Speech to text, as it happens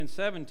and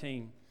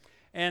 17.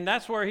 And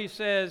that's where he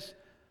says,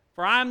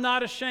 "For I am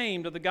not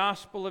ashamed of the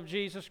gospel of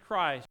Jesus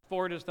Christ,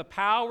 for it is the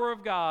power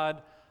of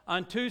God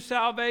unto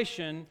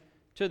salvation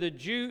to the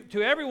Jew,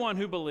 to everyone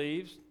who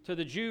believes, to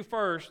the Jew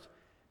first,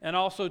 and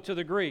also to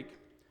the Greek.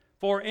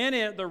 For in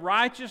it the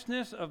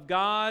righteousness of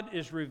God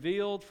is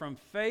revealed from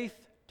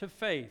faith to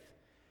faith.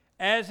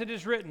 As it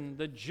is written,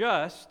 the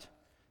just,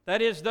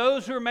 that is,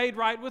 those who are made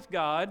right with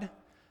God,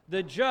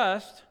 the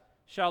just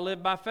shall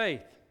live by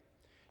faith."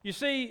 You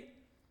see,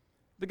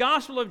 the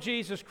gospel of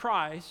Jesus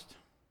Christ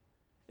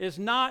is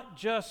not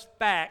just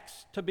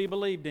facts to be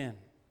believed in.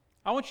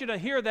 I want you to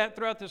hear that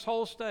throughout this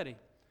whole study.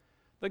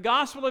 The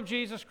gospel of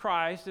Jesus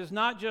Christ is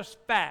not just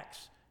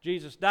facts.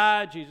 Jesus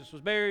died, Jesus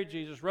was buried,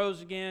 Jesus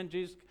rose again.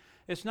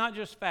 It's not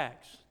just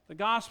facts. The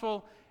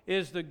gospel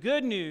is the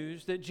good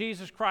news that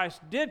Jesus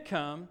Christ did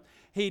come.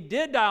 He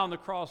did die on the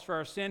cross for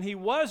our sin. He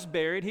was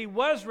buried. He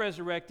was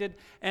resurrected.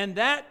 And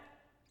that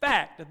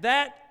fact,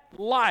 that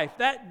life,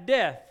 that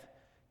death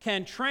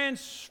can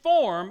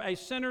transform a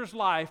sinner's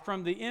life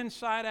from the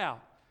inside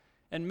out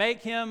and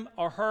make him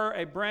or her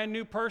a brand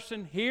new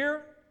person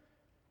here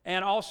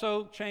and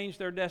also change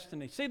their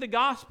destiny. See, the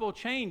gospel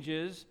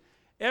changes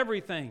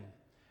everything.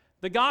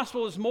 The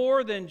gospel is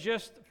more than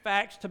just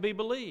facts to be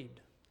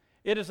believed.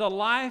 It is a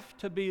life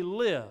to be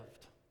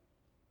lived.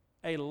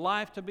 A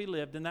life to be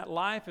lived. And that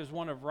life is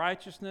one of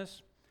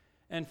righteousness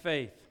and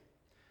faith.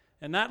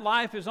 And that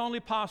life is only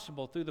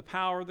possible through the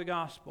power of the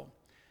gospel.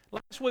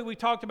 Last week we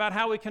talked about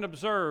how we can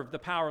observe the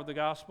power of the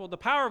gospel. The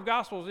power of the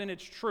gospel is in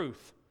its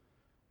truth.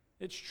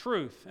 It's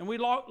truth. And we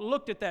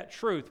looked at that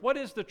truth. What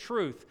is the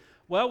truth?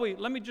 Well,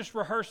 let me just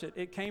rehearse it.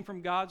 It came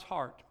from God's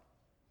heart.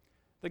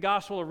 The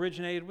gospel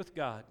originated with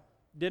God.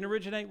 Didn't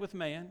originate with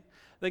man.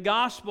 The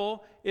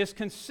gospel is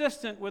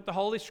consistent with the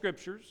Holy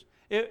Scriptures.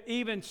 It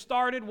even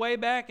started way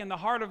back in the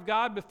heart of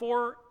God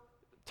before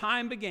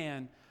time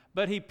began,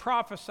 but He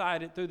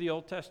prophesied it through the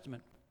Old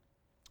Testament.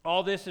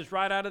 All this is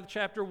right out of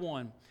chapter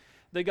 1.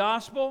 The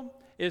gospel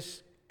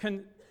is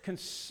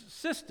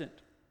consistent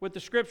with the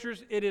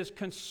Scriptures. It is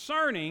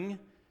concerning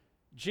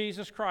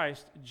Jesus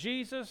Christ.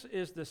 Jesus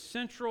is the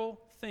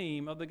central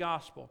theme of the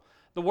gospel.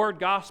 The word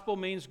gospel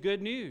means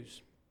good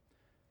news.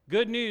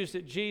 Good news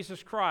that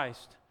Jesus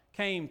Christ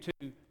came to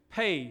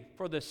pay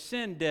for the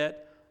sin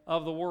debt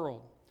of the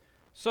world.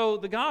 So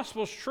the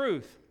gospel's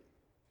truth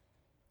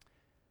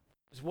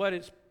is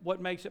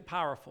what makes it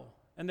powerful.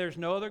 And there's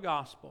no other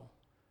gospel.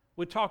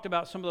 We talked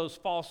about some of those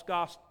false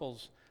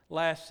gospels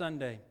last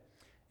Sunday.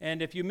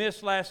 And if you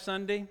missed last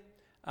Sunday,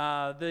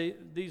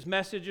 these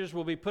messages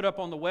will be put up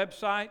on the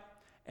website,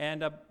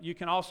 and you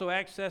can also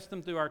access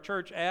them through our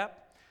church app.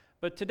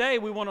 But today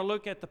we want to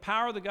look at the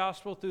power of the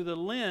gospel through the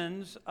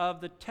lens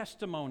of the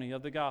testimony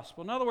of the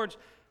gospel. In other words,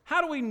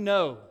 how do we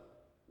know?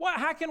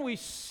 How can we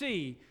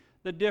see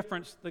the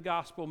difference the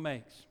gospel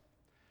makes?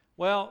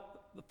 Well,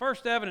 the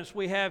first evidence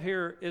we have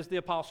here is the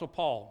Apostle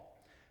Paul.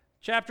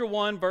 Chapter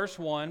 1, verse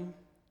 1,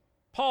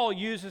 Paul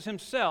uses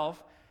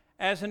himself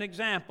as an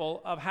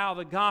example of how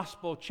the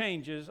gospel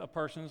changes a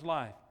person's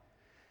life.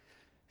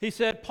 He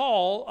said,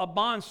 "Paul, a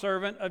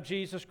bondservant of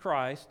Jesus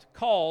Christ,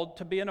 called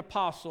to be an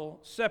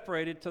apostle,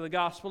 separated to the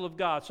gospel of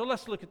God." So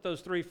let's look at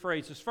those three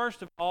phrases.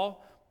 First of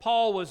all,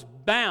 Paul was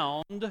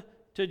bound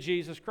to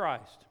Jesus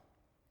Christ.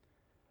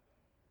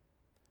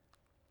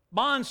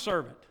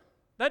 Bondservant.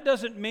 That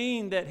doesn't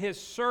mean that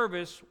his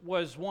service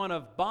was one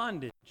of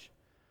bondage,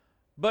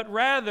 but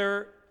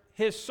rather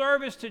his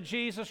service to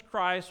Jesus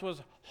Christ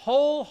was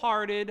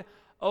wholehearted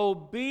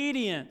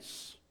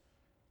obedience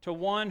to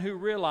one who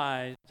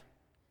realized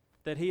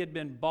that he had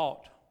been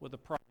bought with a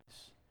price.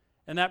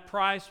 And that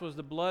price was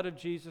the blood of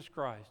Jesus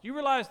Christ. You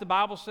realize the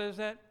Bible says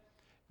that?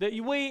 That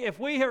if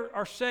we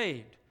are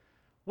saved,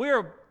 we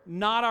are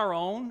not our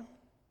own.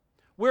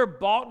 We're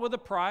bought with a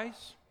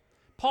price.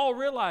 Paul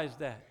realized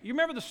that. You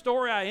remember the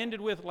story I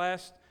ended with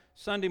last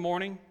Sunday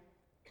morning?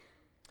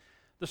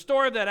 The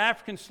story of that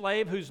African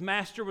slave whose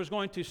master was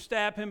going to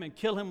stab him and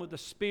kill him with a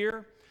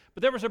spear.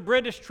 But there was a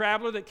British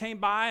traveler that came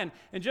by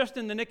and just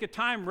in the nick of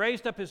time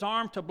raised up his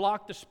arm to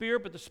block the spear,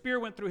 but the spear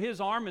went through his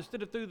arm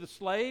instead of through the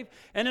slave.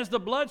 And as the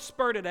blood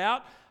spurted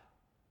out,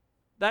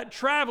 that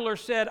traveler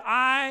said,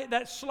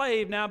 that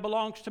slave now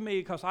belongs to me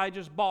because I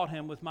just bought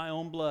him with my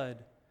own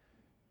blood.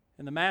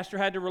 And the master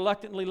had to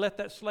reluctantly let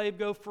that slave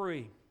go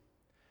free.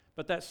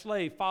 But that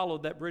slave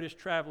followed that British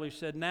traveler. He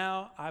said,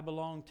 "Now I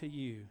belong to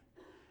you,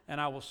 and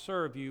I will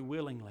serve you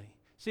willingly."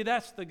 See,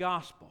 that's the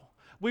gospel.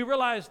 We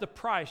realize the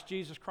price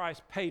Jesus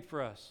Christ paid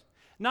for us.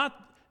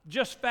 Not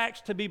just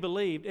facts to be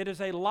believed. It is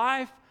a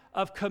life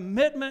of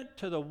commitment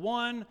to the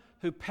one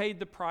who paid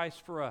the price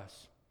for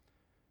us.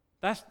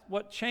 That's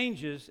what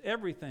changes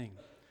everything.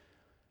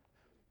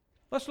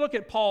 Let's look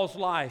at Paul's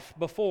life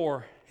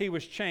before he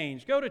was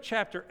changed. Go to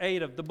chapter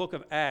 8 of the book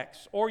of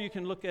Acts, or you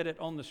can look at it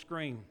on the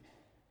screen.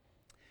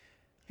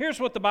 Here's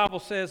what the Bible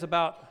says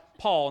about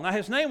Paul. Now,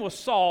 his name was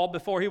Saul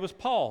before he was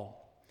Paul.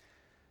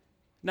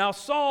 Now,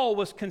 Saul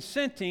was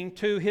consenting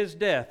to his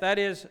death, that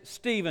is,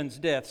 Stephen's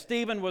death.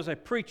 Stephen was a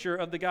preacher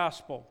of the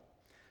gospel.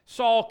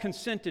 Saul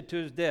consented to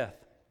his death.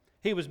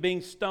 He was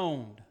being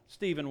stoned,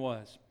 Stephen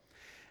was.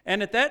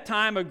 And at that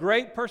time, a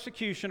great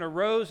persecution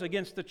arose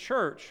against the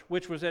church,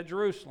 which was at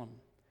Jerusalem.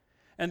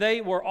 And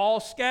they were all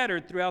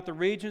scattered throughout the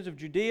regions of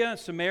Judea and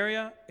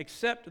Samaria,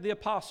 except the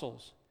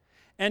apostles.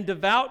 And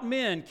devout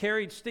men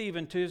carried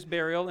Stephen to his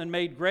burial and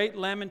made great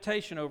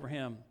lamentation over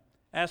him.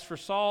 As for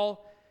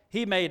Saul,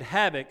 he made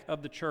havoc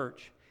of the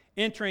church,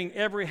 entering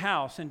every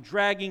house and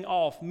dragging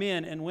off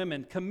men and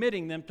women,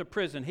 committing them to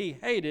prison. He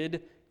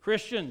hated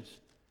Christians.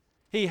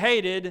 He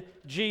hated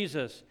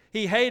Jesus.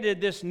 He hated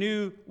this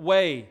new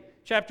way.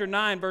 Chapter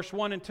 9, verse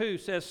 1 and 2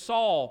 says,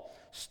 Saul,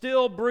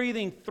 still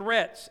breathing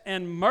threats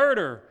and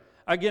murder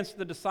against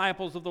the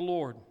disciples of the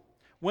Lord,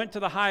 went to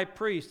the high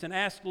priest and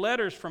asked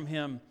letters from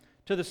him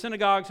to the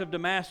synagogues of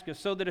Damascus,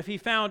 so that if he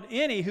found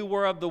any who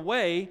were of the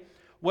way,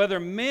 whether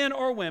men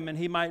or women,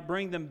 he might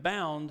bring them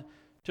bound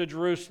to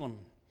Jerusalem.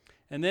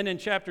 And then in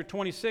chapter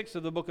 26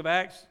 of the book of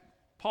Acts,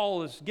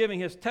 Paul is giving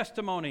his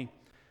testimony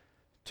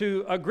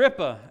to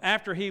Agrippa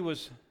after he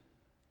was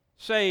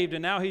saved,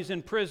 and now he's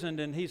imprisoned,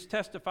 and he's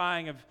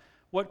testifying of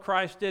what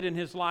Christ did in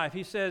his life.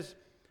 He says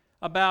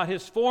about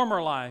his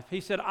former life,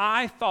 he said,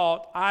 I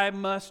thought I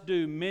must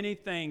do many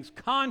things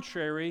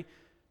contrary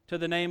to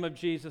the name of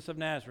Jesus of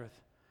Nazareth.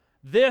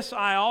 This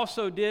I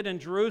also did in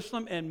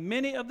Jerusalem, and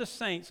many of the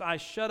saints I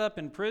shut up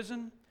in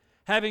prison,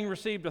 having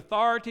received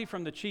authority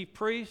from the chief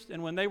priest,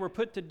 and when they were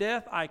put to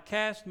death, I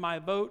cast my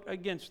vote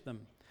against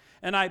them.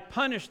 And I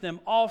punished them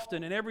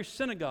often in every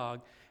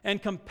synagogue,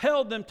 and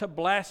compelled them to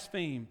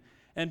blaspheme.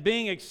 And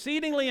being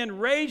exceedingly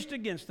enraged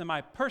against them, I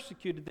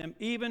persecuted them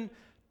even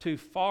to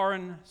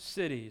foreign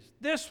cities.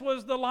 This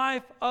was the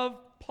life of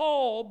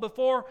Paul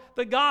before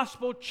the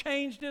gospel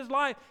changed his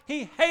life.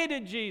 He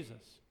hated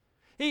Jesus.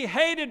 He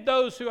hated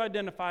those who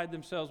identified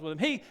themselves with him.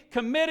 He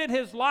committed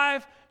his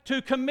life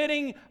to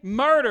committing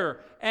murder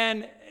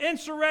and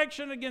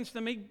insurrection against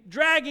them,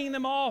 dragging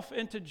them off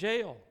into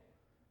jail,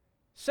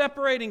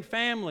 separating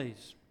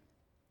families.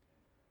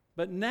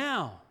 But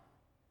now,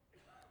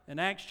 in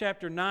Acts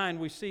chapter 9,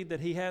 we see that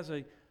he has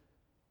a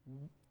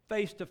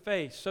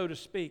face-to-face, so to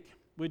speak,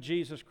 with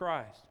Jesus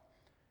Christ.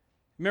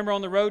 Remember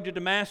on the road to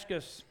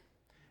Damascus,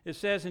 it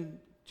says in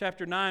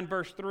chapter 9,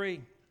 verse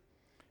 3,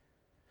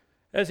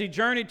 as he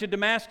journeyed to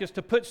Damascus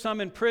to put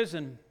some in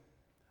prison,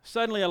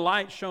 suddenly a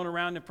light shone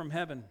around him from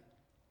heaven.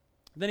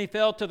 Then he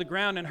fell to the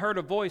ground and heard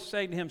a voice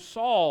saying to him,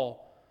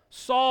 Saul,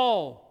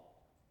 Saul,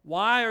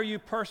 why are you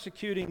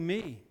persecuting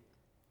me?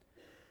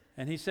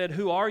 And he said,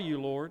 Who are you,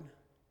 Lord?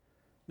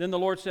 Then the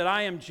Lord said,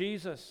 I am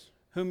Jesus,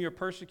 whom you're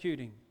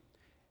persecuting.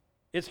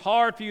 It's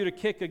hard for you to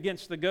kick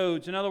against the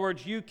goads. In other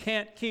words, you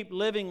can't keep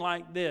living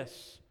like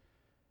this.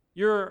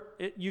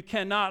 You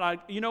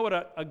cannot. You know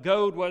what a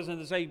goad was?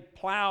 And they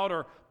plowed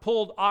or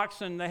pulled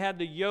oxen. They had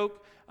the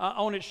yoke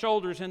on its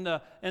shoulders in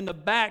the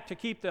back to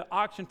keep the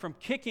oxen from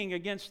kicking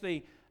against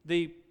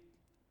the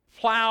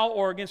plow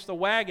or against the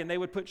wagon. They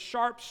would put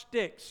sharp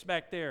sticks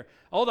back there.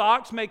 Oh, the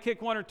ox may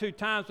kick one or two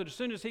times, but as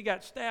soon as he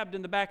got stabbed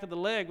in the back of the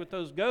leg with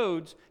those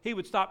goads, he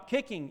would stop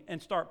kicking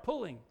and start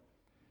pulling.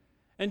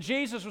 And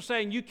Jesus was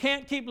saying, you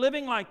can't keep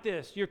living like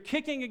this. You're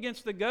kicking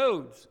against the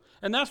goads.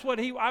 And that's what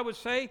I would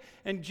say,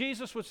 and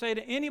Jesus would say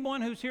to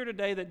anyone who's here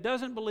today that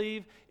doesn't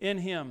believe in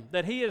him,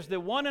 that he is the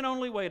one and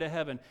only way to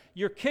heaven.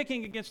 You're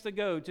kicking against the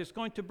goads. It's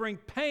going to bring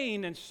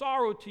pain and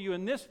sorrow to you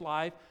in this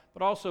life,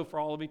 but also for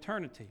all of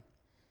eternity.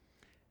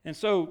 And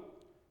so,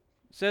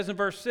 it says in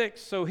verse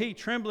 6, so he,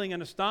 trembling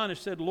and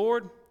astonished, said,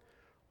 Lord,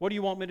 what do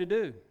you want me to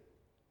do?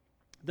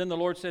 Then the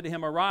Lord said to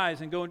him, Arise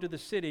and go into the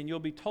city, and you'll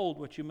be told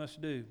what you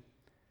must do.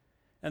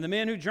 And the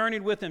men who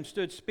journeyed with him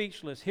stood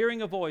speechless,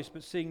 hearing a voice,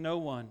 but seeing no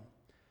one.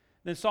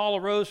 Then Saul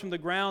arose from the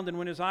ground, and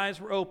when his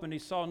eyes were opened, he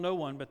saw no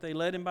one, but they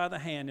led him by the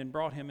hand and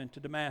brought him into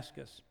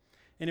Damascus.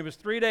 And he was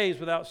 3 days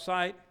without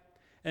sight,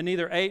 and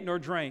neither ate nor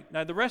drank.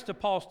 Now the rest of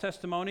Paul's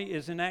testimony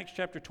is in Acts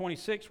chapter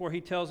 26, where he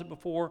tells it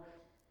before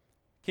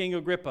King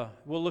Agrippa.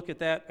 We'll look at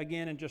that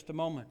again in just a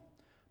moment.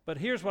 But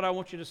here's what I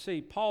want you to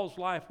see. Paul's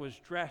life was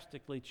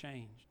drastically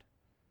changed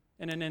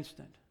in an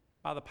instant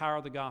by the power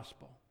of the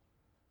gospel.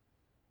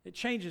 It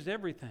changes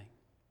everything.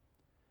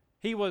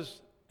 He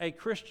was a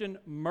Christian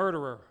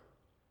murderer,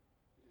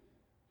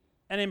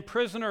 an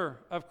imprisoner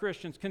of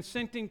Christians,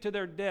 consenting to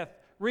their death,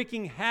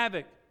 wreaking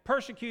havoc,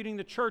 persecuting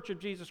the church of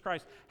Jesus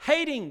Christ,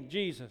 hating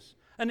Jesus,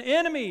 an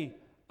enemy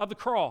of the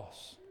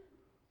cross.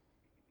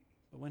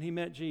 But when he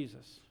met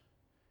Jesus,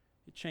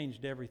 it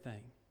changed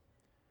everything.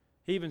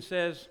 He even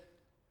says,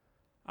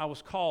 I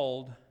was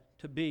called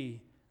to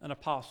be an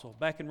apostle.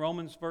 Back in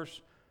Romans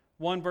verse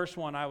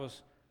 1,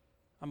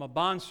 I'm a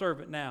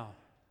bondservant now.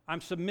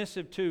 I'm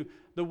submissive to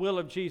the will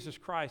of Jesus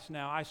Christ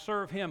now. I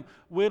serve him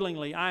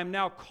willingly. I am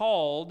now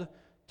called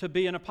to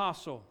be an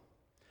apostle.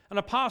 An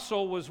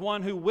apostle was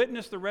one who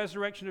witnessed the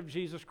resurrection of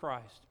Jesus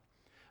Christ.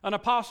 An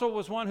apostle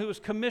was one who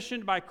was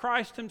commissioned by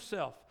Christ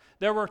himself.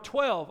 There were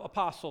 12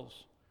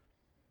 apostles.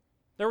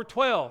 There were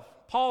 12.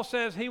 Paul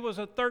says he was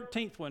a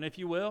 13th one, if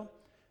you will.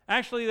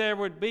 Actually, there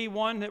would be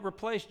one that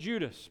replaced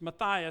Judas,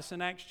 Matthias,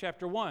 in Acts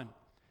chapter 1.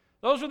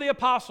 Those are the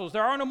apostles.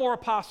 There are no more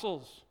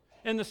apostles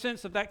in the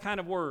sense of that kind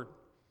of word.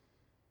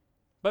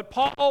 But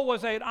Paul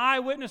was an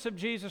eyewitness of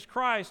Jesus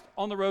Christ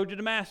on the road to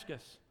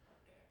Damascus.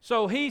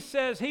 So he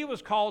says he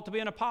was called to be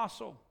an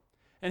apostle.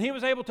 And he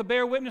was able to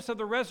bear witness of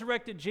the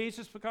resurrected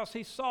Jesus because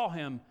he saw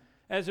him,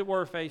 as it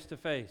were, face to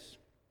face.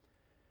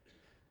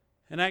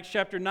 In Acts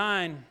chapter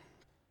 9,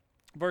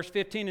 verse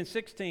 15 and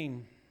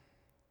 16,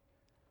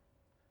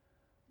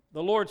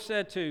 the Lord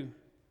said to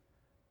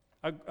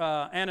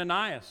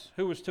Ananias,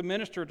 who was to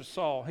minister to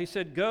Saul, he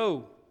said,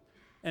 "Go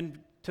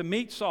and to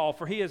meet Saul,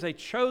 for he is a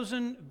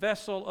chosen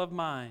vessel of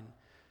mine,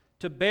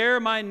 to bear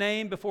my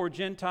name before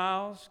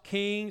Gentiles,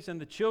 kings,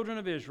 and the children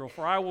of Israel,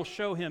 for I will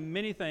show him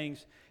many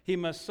things he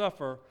must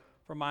suffer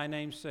for my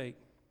name's sake."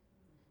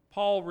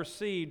 Paul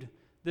received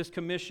this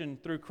commission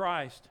through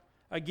Christ.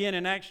 Again,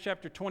 in Acts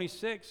chapter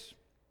 26,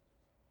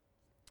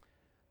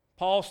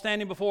 Paul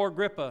standing before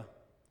Agrippa,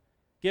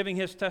 giving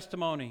his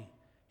testimony,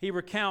 he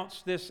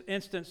recounts this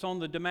instance on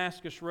the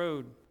Damascus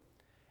road.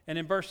 And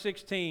in verse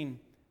 16,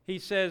 he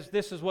says,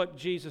 "This is what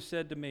Jesus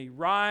said to me,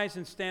 'Rise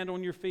and stand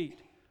on your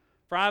feet,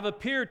 for I have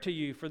appeared to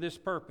you for this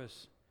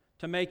purpose,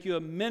 to make you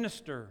a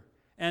minister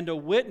and a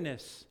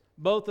witness,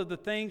 both of the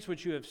things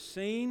which you have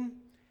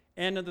seen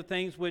and of the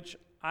things which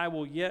I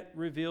will yet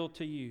reveal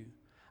to you.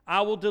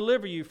 I will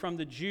deliver you from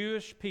the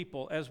Jewish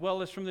people as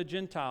well as from the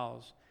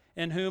Gentiles,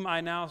 to whom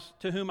I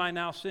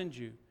now send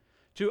you,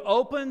 to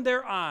open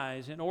their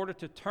eyes in order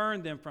to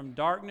turn them from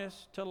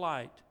darkness to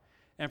light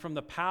and from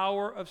the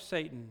power of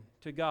Satan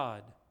to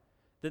God,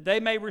 that they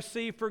may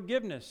receive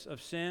forgiveness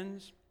of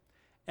sins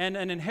and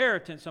an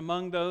inheritance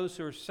among those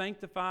who are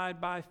sanctified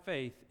by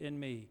faith in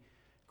me.'"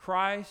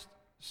 Christ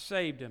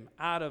saved him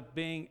out of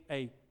being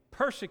a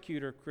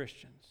persecutor of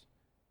Christians.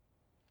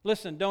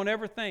 Listen, don't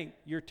ever think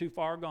you're too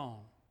far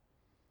gone.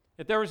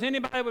 If there was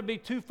anybody that would be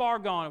too far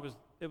gone,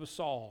 it was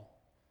Saul.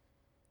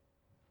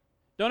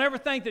 Don't ever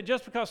think that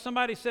just because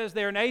somebody says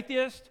they're an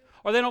atheist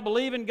or they don't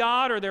believe in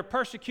God or they're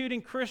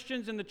persecuting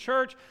Christians in the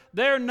church,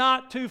 they're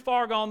not too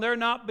far gone. They're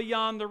not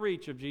beyond the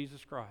reach of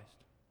Jesus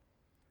Christ.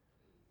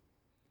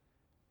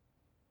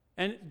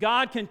 And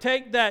God can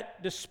take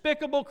that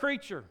despicable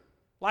creature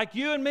like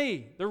you and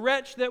me, the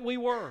wretch that we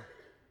were,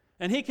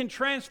 and He can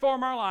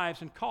transform our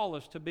lives and call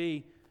us to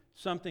be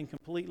something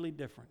completely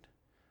different,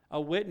 a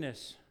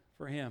witness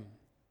for Him.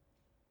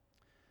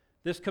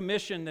 This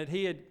commission that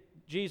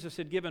Jesus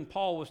had given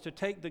Paul was to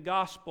take the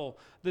gospel,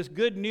 this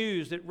good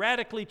news that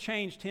radically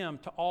changed him,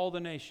 to all the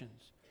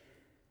nations.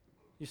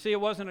 You see, it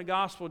wasn't a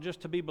gospel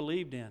just to be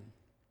believed in.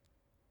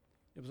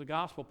 It was a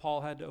gospel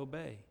Paul had to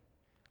obey.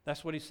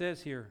 That's what he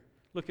says here.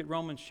 Look at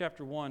Romans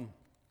chapter 1.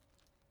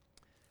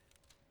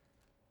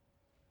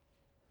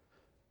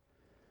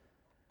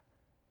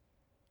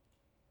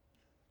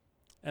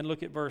 And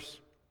look at verse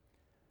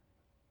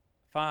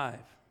 5.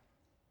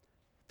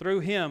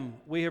 "Through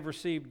him we have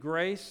received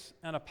grace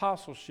and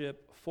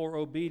apostleship for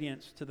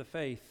obedience to the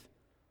faith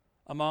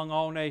among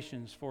all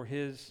nations for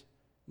his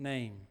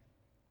name."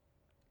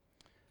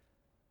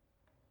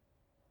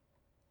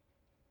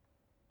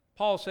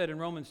 Paul said in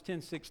Romans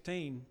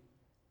 10:16,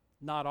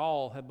 not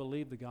all have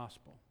believed the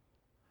gospel.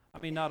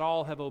 Not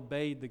all have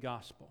obeyed the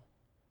gospel.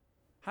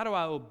 How do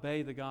I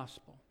obey the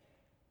gospel?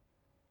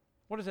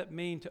 What does that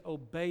mean to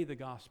obey the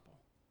gospel?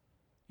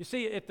 You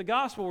see, if the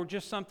gospel were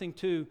just something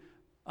to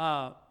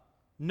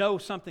know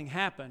something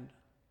happened,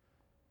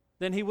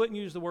 then he wouldn't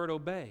use the word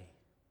obey.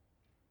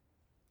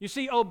 You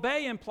see,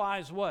 obey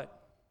implies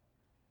what?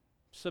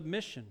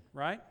 Submission,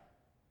 right?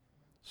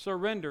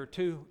 Surrender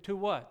to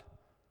what?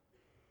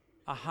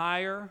 A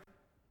higher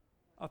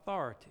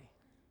authority.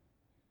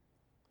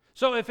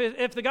 So if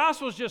the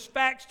gospel is just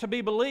facts to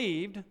be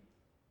believed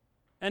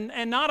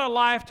and not a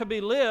life to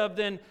be lived,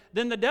 then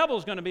the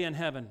devil's going to be in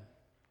heaven.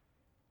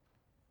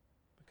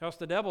 Because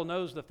the devil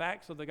knows the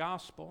facts of the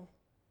gospel,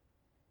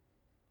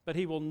 but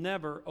he will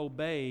never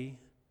obey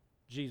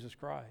Jesus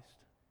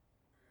Christ.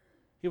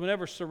 He will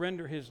never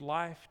surrender his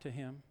life to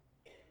Him.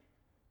 He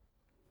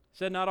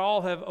said not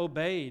all have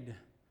obeyed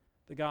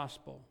the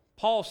gospel.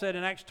 Paul said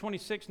in Acts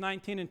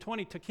 26:19 and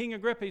 20 to King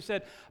Agrippa, he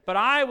said, "But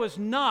I was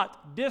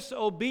not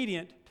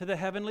disobedient to the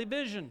heavenly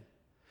vision."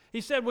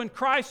 He said, when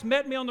Christ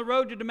met me on the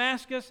road to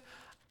Damascus,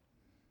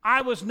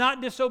 I was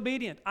not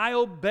disobedient. I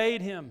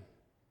obeyed Him.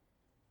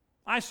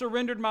 I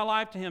surrendered my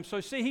life to Him.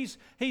 So see,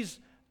 he's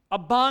a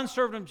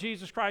bondservant of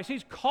Jesus Christ.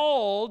 He's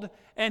called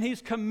and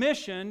he's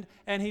commissioned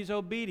and he's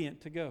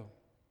obedient to go.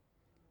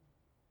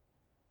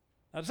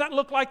 Now, does that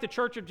look like the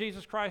church of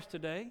Jesus Christ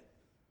today?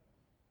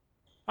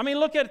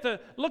 Look at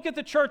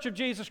the church of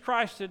Jesus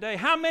Christ today.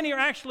 How many are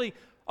actually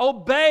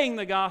obeying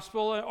the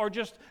gospel or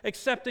just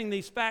accepting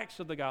these facts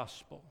of the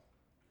gospel?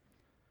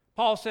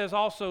 Paul says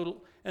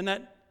also in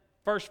that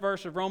first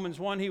verse of Romans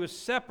 1, he was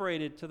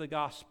separated to the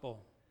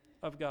gospel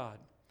of God.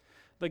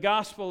 The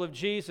gospel of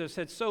Jesus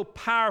had so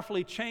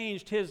powerfully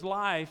changed his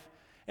life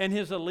and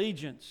his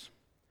allegiance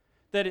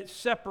that it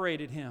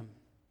separated him.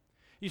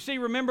 You see,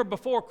 remember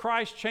before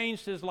Christ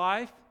changed his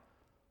life,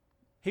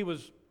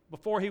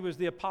 before he was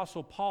the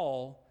Apostle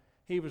Paul,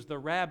 he was the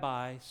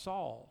Rabbi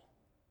Saul.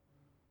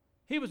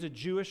 He was a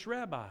Jewish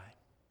rabbi.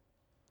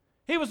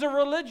 He was a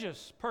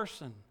religious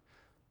person.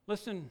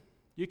 Listen,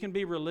 You can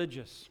be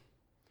religious.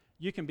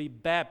 You can be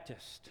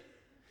Baptist.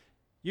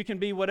 You can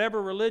be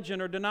whatever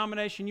religion or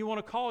denomination you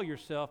want to call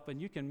yourself, but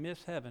you can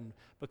miss heaven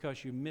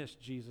because you missed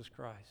Jesus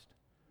Christ.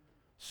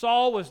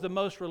 Saul was the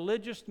most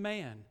religious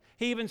man.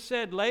 He even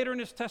said later in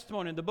his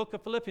testimony in the book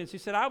of Philippians, he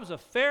said, I was a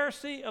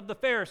Pharisee of the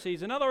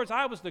Pharisees. In other words,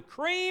 I was the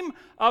cream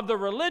of the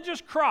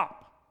religious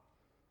crop.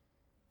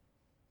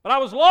 But I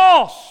was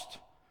lost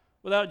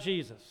without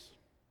Jesus.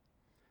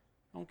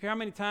 I don't care how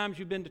many times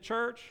you've been to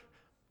church,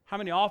 how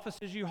many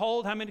offices you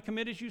hold, how many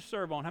committees you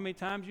serve on, how many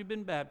times you've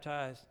been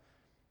baptized,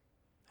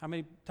 how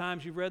many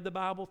times you've read the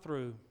Bible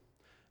through.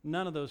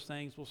 None of those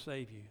things will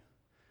save you.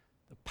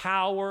 The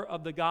power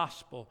of the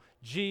gospel,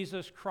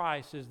 Jesus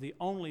Christ is the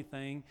only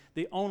thing,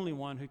 the only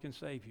one who can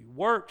save you.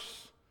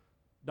 Works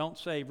don't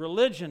save.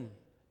 Religion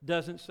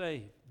doesn't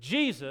save.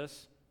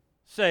 Jesus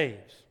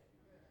saves.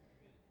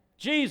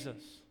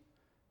 Jesus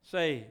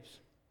saves.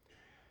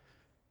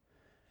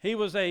 He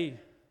was a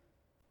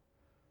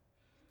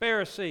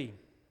Pharisee,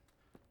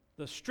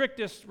 the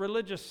strictest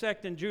religious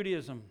sect in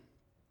Judaism.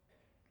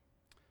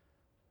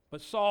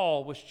 But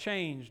Saul was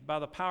changed by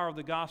the power of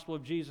the gospel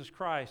of Jesus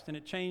Christ, and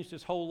it changed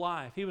his whole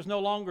life. He was no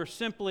longer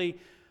simply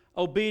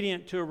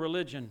obedient to a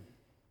religion.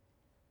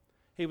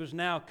 He was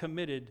now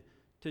committed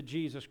to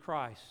Jesus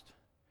Christ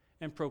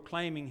and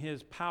proclaiming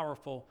His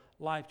powerful,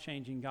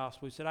 life-changing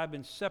gospel. He said, I've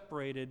been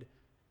separated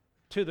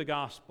to the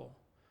gospel.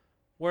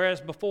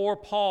 Whereas before,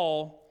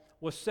 Paul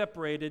was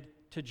separated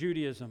to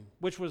Judaism,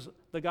 which was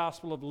the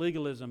gospel of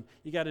legalism.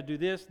 You got to do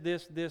this,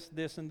 this, this,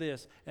 this, and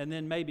this, and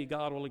then maybe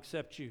God will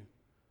accept you.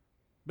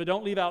 But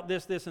don't leave out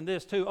this, this, and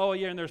this too. Oh,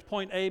 yeah, and there's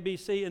point A, B,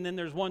 C, and then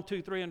there's 1,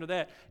 2, 3 under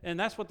that. And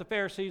that's what the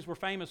Pharisees were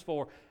famous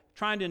for,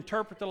 trying to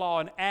interpret the law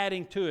and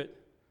adding to it.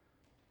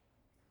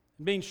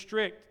 Being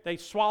strict. They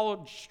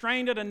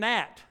strained at a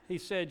gnat, he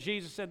said.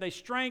 Jesus said they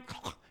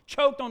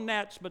choked on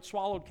gnats but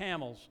swallowed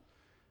camels.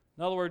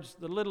 In other words,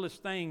 the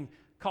littlest thing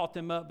caught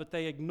them up, but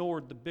they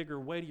ignored the bigger,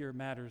 weightier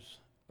matters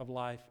of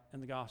life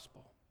and the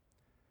gospel.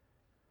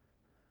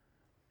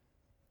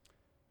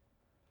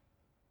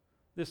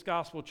 This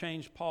gospel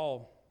changed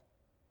Paul.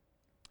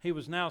 He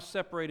was now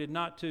separated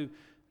not to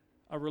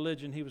a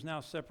religion, he was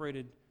now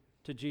separated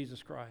to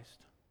Jesus Christ.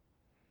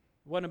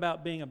 It wasn't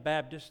about being a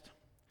Baptist.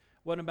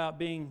 It wasn't about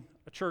being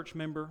a church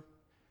member.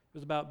 It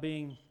was about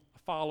being a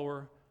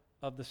follower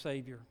of the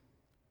Savior.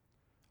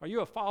 Are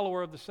you a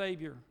follower of the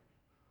Savior?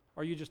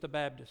 Or are you just a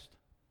Baptist?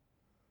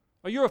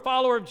 Are you a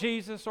follower of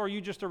Jesus, or are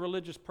you just a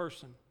religious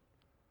person?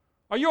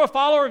 Are you a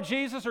follower of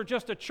Jesus or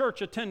just a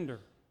church attender?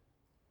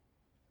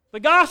 The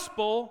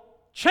gospel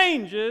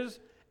changes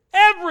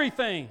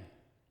everything.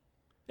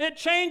 It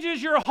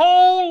changes your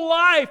whole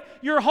life,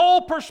 your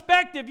whole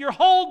perspective, your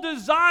whole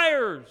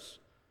desires.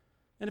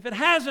 And if it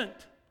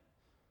hasn't,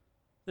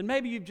 then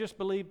maybe you've just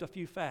believed a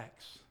few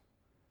facts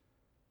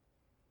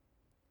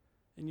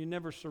and you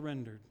never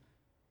surrendered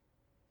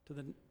to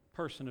the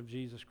person of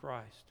Jesus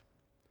Christ.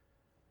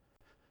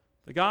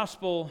 The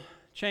gospel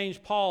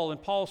changed Paul,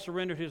 and Paul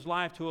surrendered his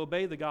life to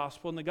obey the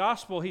gospel. And the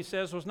gospel, he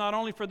says, was not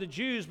only for the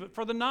Jews, but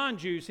for the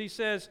non-Jews. He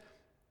says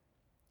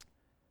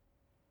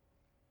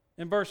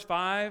in verse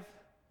 5,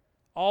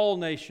 all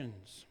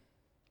nations.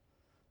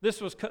 This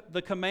was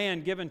the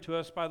command given to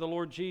us by the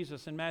Lord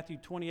Jesus in Matthew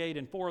 28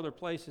 and 4 other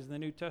places in the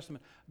New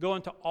Testament. Go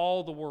into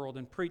all the world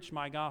and preach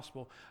my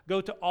gospel. Go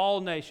to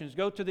all nations.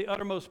 Go to the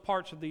uttermost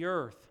parts of the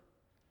earth.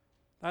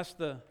 That's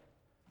the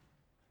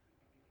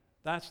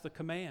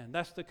command.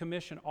 That's the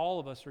commission all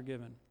of us are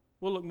given.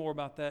 We'll look more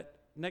about that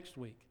next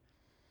week.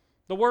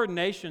 The word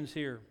nations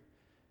here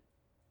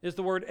is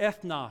the word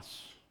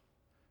ethnos.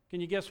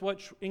 Can you guess what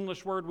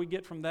English word we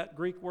get from that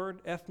Greek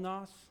word,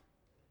 ethnos?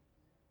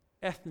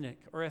 Ethnic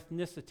or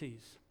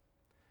ethnicities.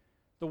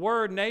 The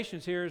word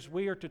nations here is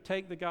we are to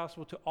take the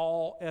gospel to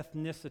all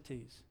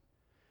ethnicities.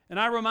 And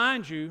I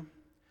remind you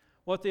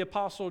what the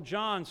Apostle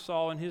John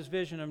saw in his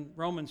vision in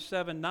Romans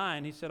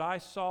 7:9. He said, I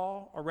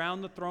saw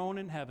around the throne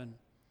in heaven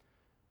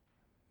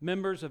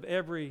members of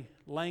every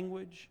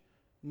language,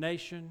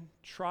 nation,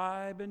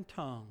 tribe, and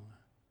tongue.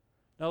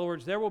 In other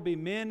words, there will be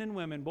men and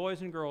women,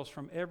 boys and girls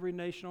from every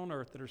nation on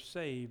earth that are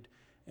saved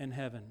in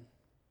heaven.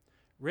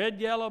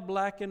 Red, yellow,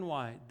 black, and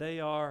white, they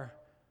are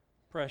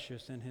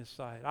precious in His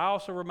sight. I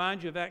also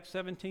remind you of Acts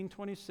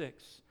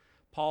 17:26.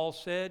 Paul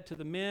said to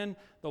the men,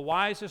 the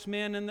wisest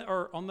men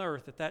on the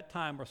earth at that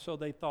time, or so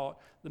they thought,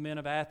 the men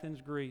of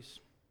Athens, Greece.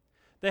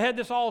 They had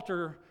this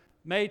altar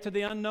made to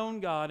the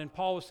unknown God, and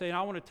Paul was saying,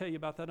 I want to tell you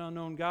about that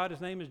unknown God.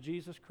 His name is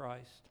Jesus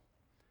Christ.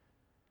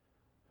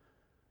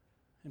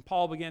 And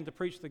Paul began to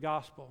preach the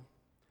gospel.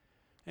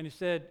 And he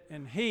said,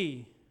 and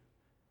He,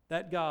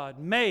 that God,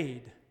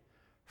 made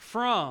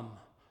from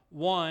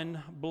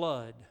one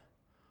blood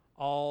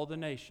all the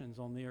nations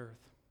on the earth.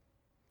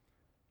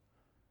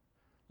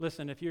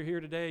 Listen, if you're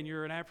here today and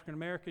you're an African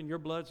American, your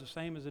blood's the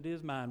same as it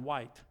is mine,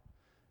 white.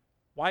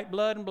 White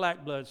blood and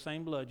black blood,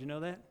 same blood. You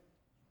know that?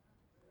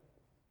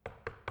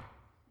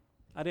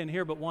 I didn't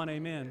hear but one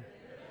amen.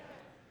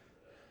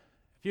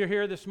 If you're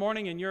here this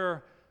morning and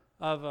you're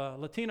of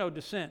Latino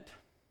descent,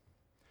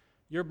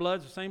 your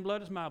blood's the same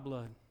blood as my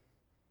blood.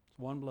 It's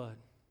one blood.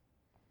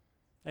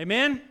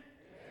 Amen? Amen?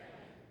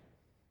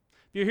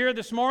 If you're here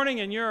this morning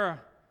and you're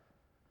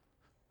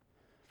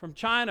from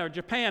China or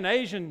Japan,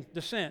 Asian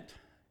descent,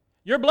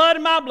 your blood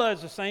and my blood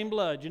is the same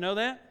blood. You know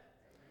that?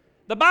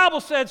 The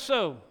Bible said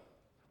so.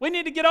 We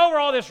need to get over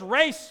all this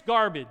race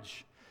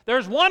garbage.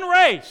 There's one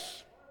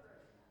race.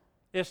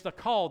 It's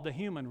called the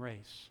human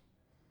race.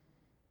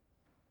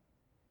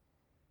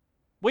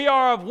 We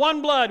are of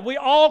one blood. We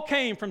all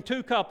came from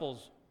two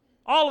couples.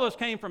 All of us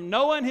came from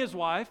Noah and his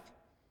wife.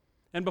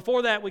 And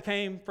before that, we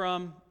came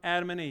from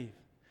Adam and Eve.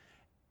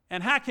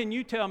 And how can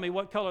you tell me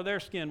what color their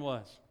skin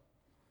was?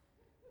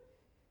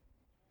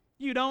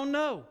 You don't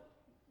know.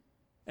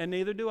 And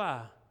neither do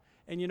I.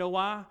 And you know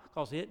why?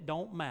 Because it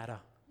don't matter.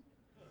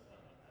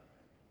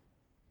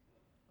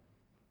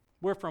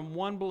 We're from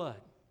one blood.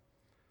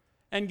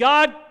 And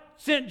God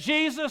sent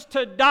Jesus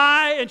to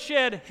die and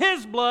shed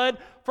His blood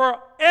for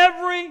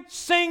every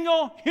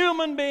single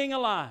human being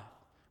alive.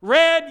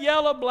 Red,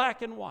 yellow,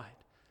 black, and white.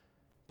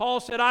 Paul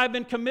said, I've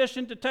been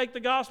commissioned to take the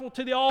gospel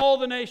to all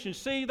the nations.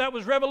 See, that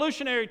was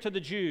revolutionary to the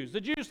Jews.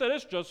 The Jews said,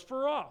 it's just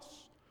for us.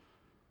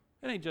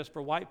 It ain't just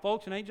for white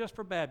folks. It ain't just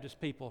for Baptist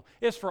people.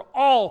 It's for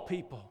all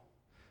people.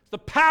 The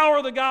power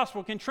of the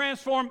gospel can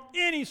transform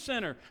any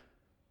sinner.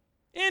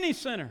 Any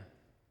sinner.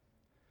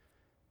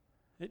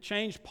 It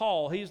changed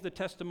Paul. He's the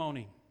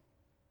testimony.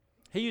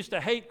 He used to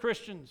hate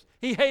Christians.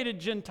 He hated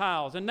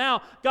Gentiles. And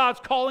now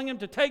God's calling him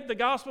to take the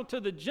gospel to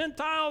the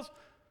Gentiles.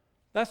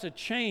 That's a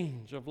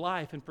change of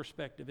life and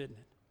perspective, isn't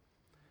it?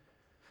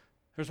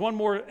 There's one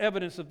more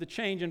evidence of the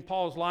change in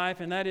Paul's life,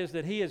 and that is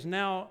that he is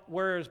now,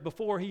 whereas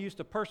before he used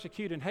to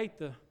persecute and hate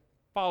the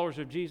followers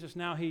of Jesus,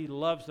 now he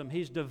loves them.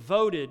 He's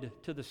devoted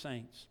to the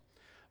saints.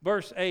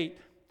 Verse 8,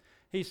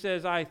 he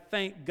says, I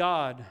thank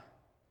God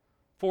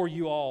for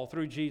you all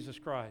through Jesus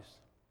Christ.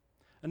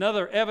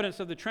 Another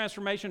evidence of the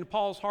transformation of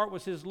Paul's heart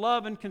was his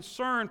love and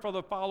concern for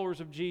the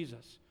followers of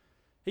Jesus.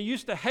 He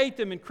used to hate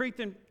them and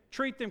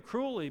treat them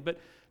cruelly, but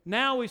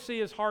now we see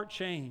his heart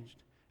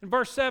changed. In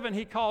verse 7,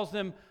 he calls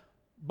them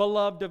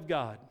beloved of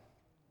God.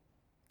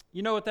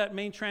 You know what that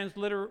means?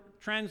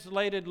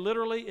 Translated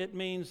literally, it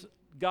means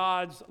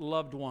God's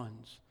loved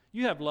ones.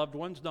 You have loved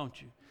ones,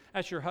 don't you?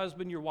 That's your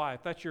husband, your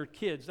wife. That's your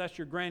kids. That's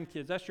your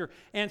grandkids. That's your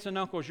aunts and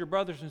uncles, your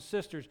brothers and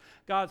sisters.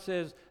 God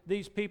says,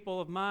 these people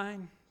of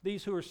mine,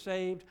 these who are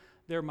saved,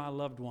 they're my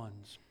loved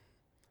ones.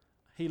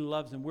 He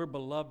loves them. We're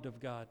beloved of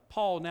God.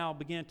 Paul now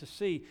began to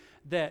see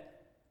that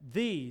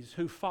these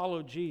who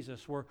followed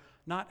Jesus were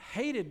not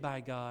hated by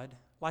God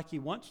like he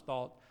once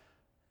thought.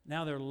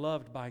 Now they're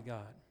loved by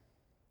God.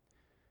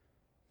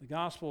 The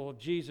gospel of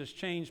Jesus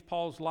changed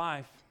Paul's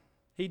life.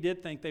 He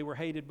did think they were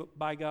hated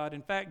by God.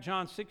 In fact,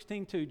 John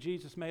 16:2,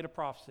 Jesus made a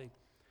prophecy.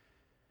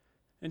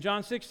 In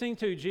John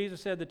 16:2,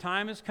 Jesus said, the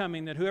time is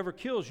coming that whoever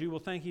kills you will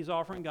think he's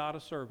offering God a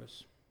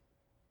service.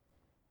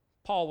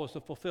 Paul was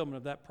the fulfillment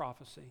of that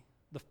prophecy,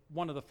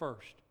 one of the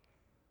first.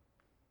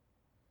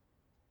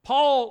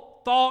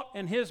 Paul thought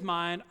in his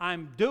mind,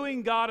 I'm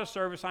doing God a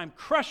service. I'm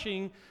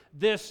crushing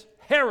this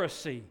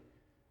heresy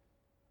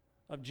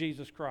of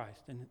Jesus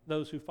Christ and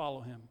those who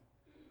follow him.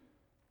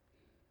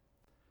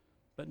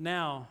 But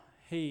now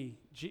he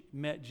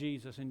met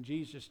Jesus, and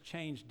Jesus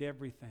changed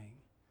everything.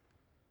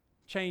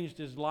 Changed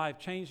his life,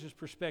 changed his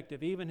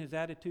perspective, even his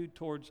attitude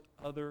towards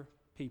other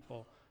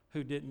people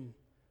who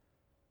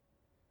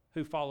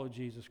followed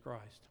Jesus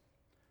Christ.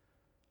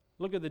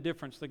 Look at the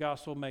difference the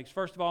gospel makes.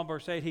 First of all, in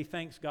verse 8, he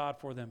thanks God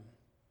for them.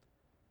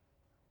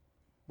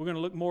 We're going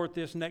to look more at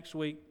this next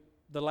week,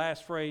 the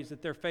last phrase,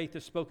 that their faith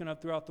is spoken of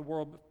throughout the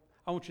world. But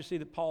I want you to see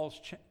that Paul's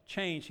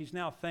changed. He's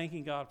now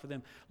thanking God for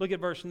them. Look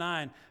at verse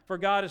 9. For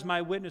God is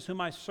my witness,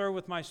 whom I serve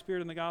with my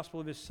spirit in the gospel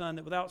of his Son,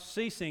 that without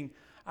ceasing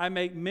I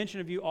make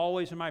mention of you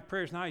always in my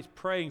prayers. Now he's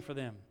praying for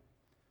them.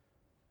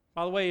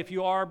 By the way, if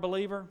you are a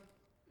believer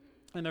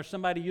and there's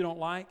somebody you don't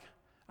like,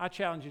 I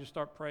challenge you to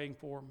start praying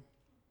for them.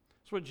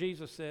 That's what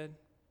Jesus said.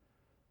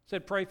 He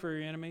said, pray for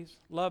your enemies,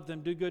 love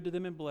them, do good to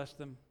them, and bless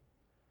them.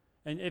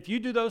 And if you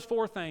do those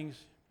four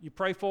things, you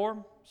pray for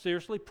them,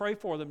 seriously, pray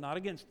for them, not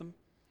against them.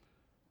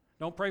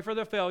 Don't pray for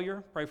their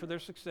failure, pray for their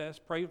success,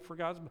 pray for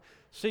God's...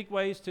 Seek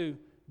ways to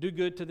do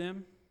good to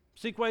them.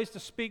 Seek ways to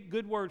speak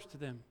good words to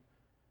them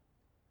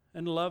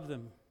and love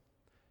them.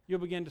 You'll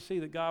begin to see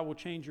that God will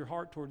change your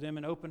heart toward them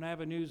and open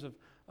avenues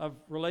of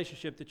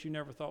relationship that you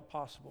never thought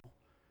possible.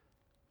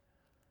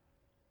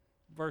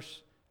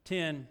 Verse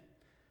 10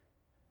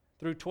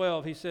 through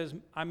 12, he says,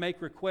 I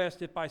make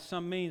request if by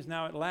some means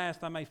now at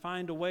last I may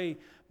find a way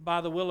by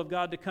the will of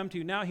God to come to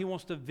you. Now he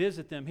wants to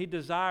visit them. He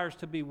desires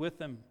to be with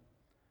them.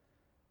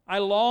 I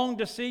long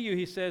to see you,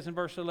 he says in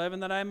verse 11,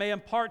 that I may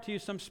impart to you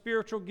some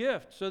spiritual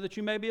gift so that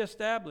you may be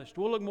established.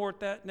 We'll look more at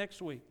that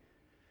next week.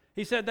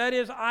 He said, that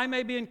is, I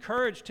may be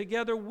encouraged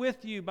together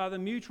with you by the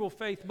mutual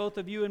faith, both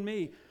of you and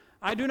me.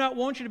 I do not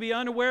want you to be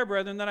unaware,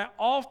 brethren, that I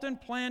often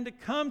planned to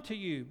come to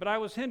you, but I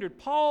was hindered.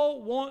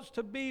 Paul wants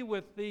to be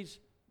with these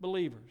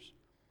believers.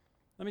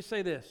 Let me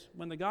say this.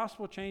 When the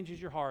gospel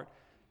changes your heart,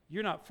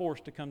 you're not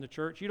forced to come to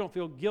church. You don't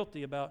feel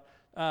guilty about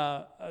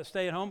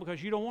staying home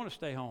because you don't want to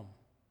stay home.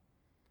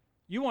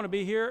 You want to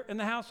be here in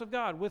the house of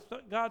God with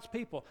God's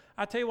people.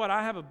 I tell you what,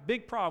 I have a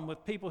big problem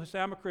with people who say,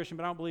 I'm a Christian,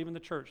 but I don't believe in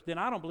the church. Then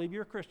I don't believe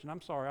you're a Christian. I'm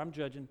sorry, I'm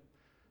judging,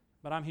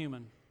 but I'm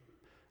human.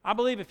 I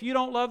believe if you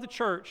don't love the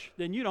church,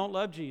 then you don't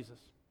love Jesus.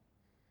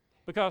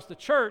 Because the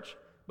church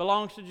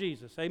belongs to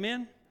Jesus.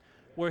 Amen?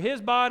 We're His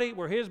body,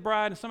 we're His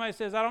bride, and somebody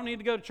says, I don't need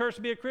to go to church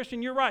to be a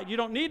Christian. You're right. You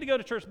don't need to go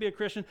to church to be a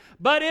Christian.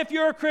 But if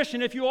you're a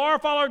Christian, if you are a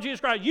follower of Jesus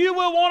Christ, you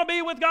will want to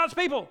be with God's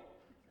people.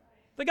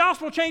 The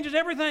gospel changes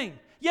everything.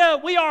 Yeah,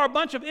 we are a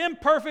bunch of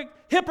imperfect,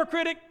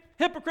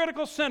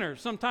 hypocritical sinners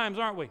sometimes,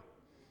 aren't we?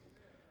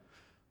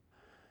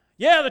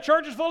 Yeah, the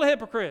church is full of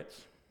hypocrites.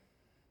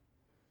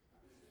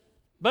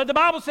 But the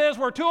Bible says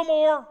where two or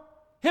more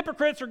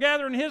hypocrites are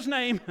gathered in His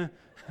name.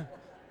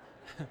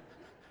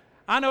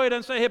 I know He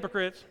doesn't say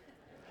hypocrites.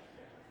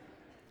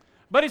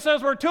 But He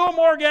says where two or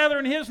more gather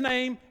in His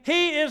name,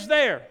 He is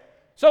there.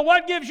 So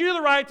what gives you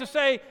the right to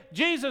say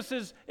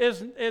Jesus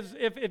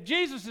if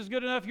Jesus is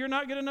good enough, you're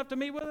not good enough to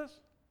meet with us?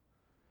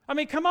 I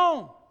mean, come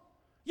on.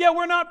 Yeah,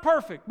 we're not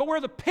perfect, but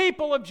we're the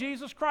people of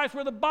Jesus Christ.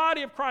 We're the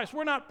body of Christ.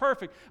 We're not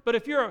perfect. But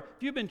if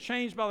you've been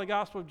changed by the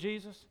gospel of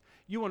Jesus,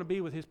 you want to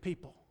be with His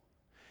people.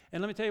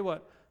 And let me tell you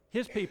what,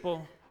 His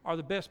people are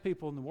the best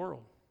people in the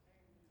world.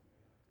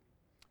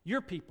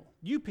 Your people,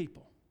 you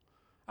people.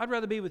 I'd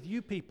rather be with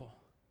you people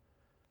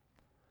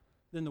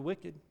than the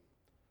wicked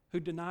who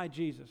deny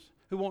Jesus,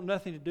 who want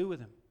nothing to do with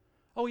Him.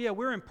 Oh yeah,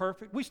 we're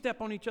imperfect. We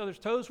step on each other's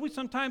toes. We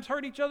sometimes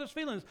hurt each other's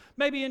feelings.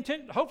 Maybe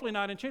hopefully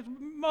not intentionally,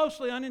 but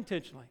mostly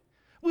unintentionally.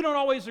 We don't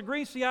always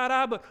agree, see eye to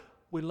eye, but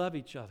we love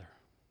each other.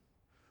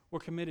 We're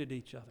committed to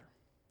each other.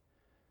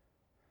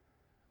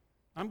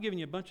 I'm giving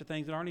you a bunch of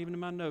things that aren't even in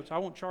my notes. I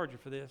won't charge you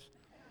for this.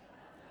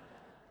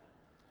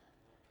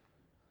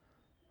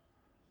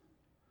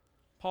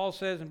 Paul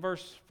says in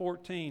verse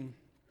 14,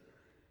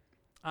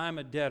 I am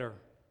a debtor.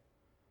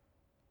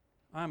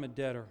 I am a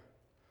debtor,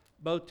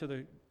 both to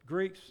the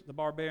Greeks, the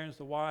barbarians,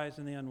 the wise,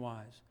 and the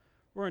unwise.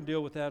 We're going to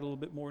deal with that a little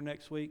bit more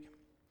next week.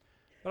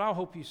 But I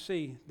hope you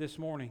see this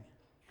morning,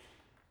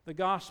 the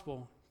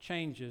gospel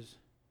changes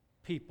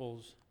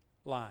people's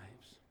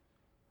lives.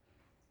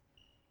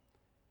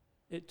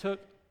 It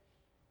took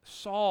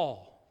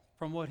Saul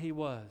from what he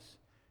was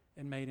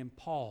and made him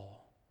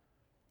Paul,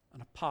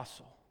 an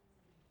apostle,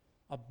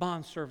 a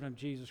bondservant of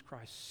Jesus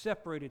Christ,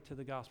 separated to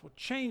the gospel,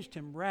 changed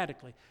him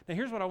radically. Now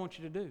here's what I want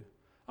you to do.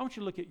 I want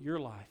you to look at your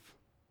life.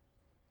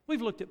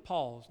 We've looked at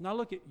Paul's. Now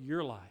look at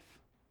your life.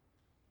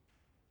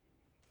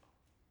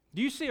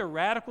 Do you see a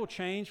radical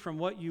change from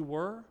what you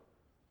were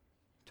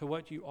to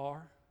what you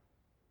are?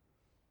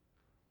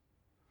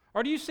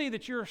 Or do you see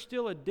that you're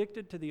still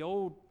addicted to the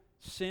old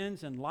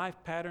sins and life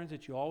patterns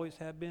that you always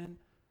have been,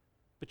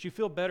 but you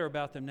feel better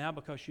about them now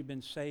because you've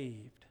been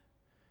saved?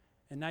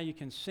 And now you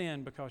can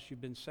sin because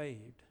you've been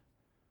saved.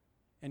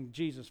 And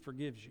Jesus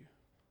forgives you.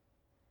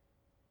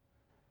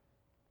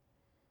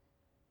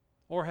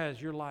 Or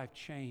has your life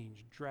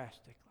changed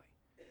drastically?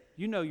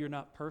 You know you're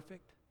not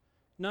perfect.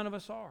 None of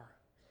us are.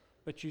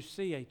 But you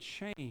see a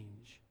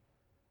change,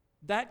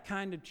 that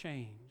kind of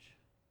change,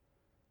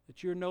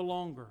 that you're no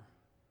longer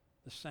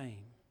the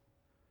same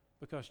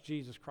because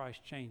Jesus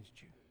Christ changed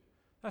you.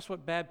 That's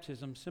what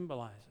baptism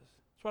symbolizes.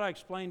 That's what I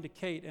explained to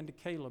Kate and to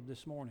Caleb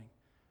this morning.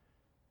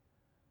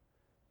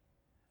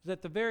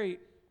 That the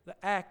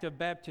act of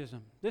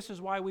baptism, this is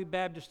why we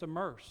Baptists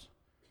immerse.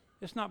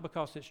 It's not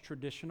because it's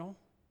traditional.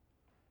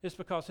 It's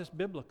because it's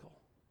biblical.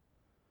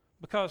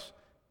 Because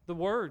the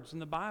words in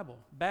the Bible,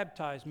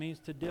 baptize means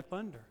to dip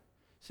under.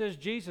 It says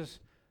Jesus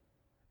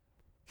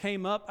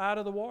came up out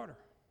of the water.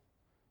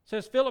 It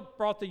says Philip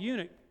brought the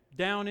eunuch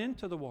down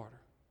into the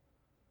water.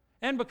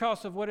 And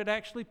because of what it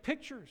actually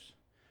pictures,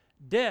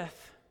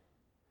 death,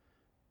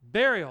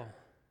 burial,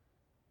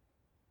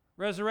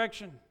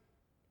 resurrection.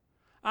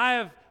 I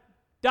have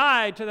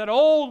died to that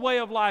old way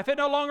of life. It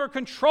no longer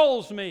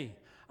controls me.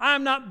 I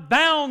am not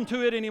bound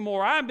to it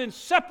anymore. I have been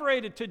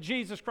separated to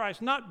Jesus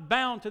Christ, not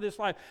bound to this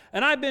life.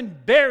 And I've been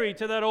buried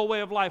to that old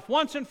way of life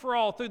once and for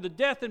all through the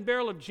death and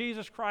burial of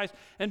Jesus Christ.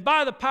 And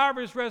by the power of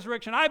His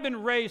resurrection, I've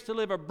been raised to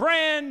live a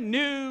brand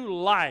new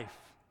life.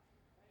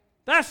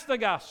 That's the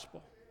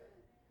gospel.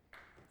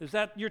 Is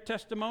that your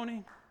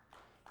testimony?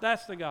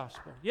 That's the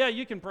gospel. Yeah,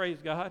 you can praise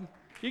God.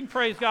 You can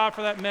praise God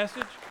for that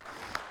message.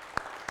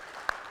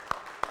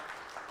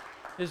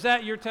 Is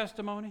that your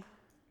testimony?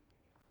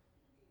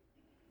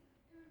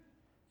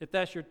 If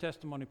that's your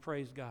testimony,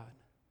 praise God.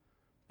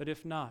 But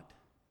if not,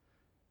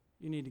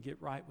 you need to get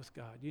right with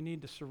God. You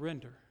need to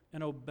surrender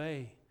and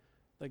obey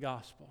the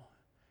gospel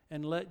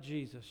and let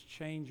Jesus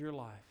change your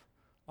life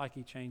like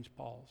He changed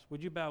Paul's.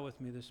 Would you bow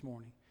with me this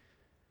morning?